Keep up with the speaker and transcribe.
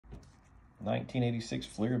1986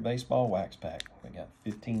 Fleer Baseball Wax Pack. We got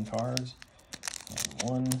 15 cards and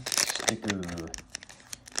 1 sticker.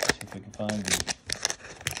 Let's see if we can find the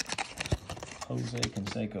Jose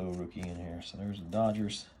Canseco rookie in here. So there's the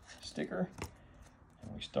Dodgers sticker.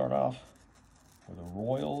 And we start off with a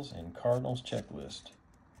Royals and Cardinals checklist.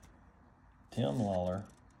 Tim Lawler,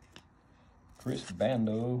 Chris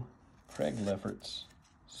Bando, Craig Lefferts,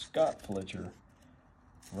 Scott Fletcher,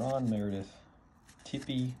 Ron Meredith,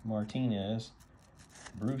 Tippy Martinez,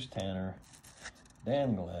 Bruce Tanner,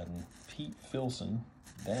 Dan Gladden, Pete Filson,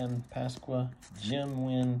 Dan Pasqua, Jim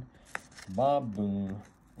Wynn, Bob Boone,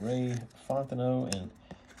 Ray Fontenot, and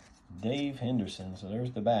Dave Henderson. So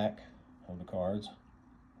there's the back of the cards,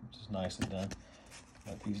 which is nicely done.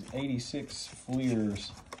 But these 86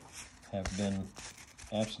 Fleers have been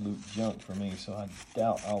absolute junk for me, so I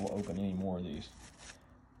doubt I will open any more of these.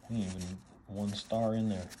 Ain't even 1 star in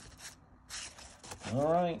there.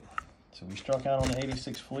 All right, so we struck out on the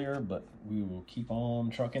 86 Fleer, but we will keep on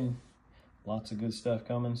trucking. Lots of good stuff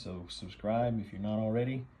coming, so subscribe if you're not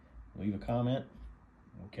already. Leave a comment.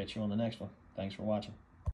 We'll catch you on the next one. Thanks for watching.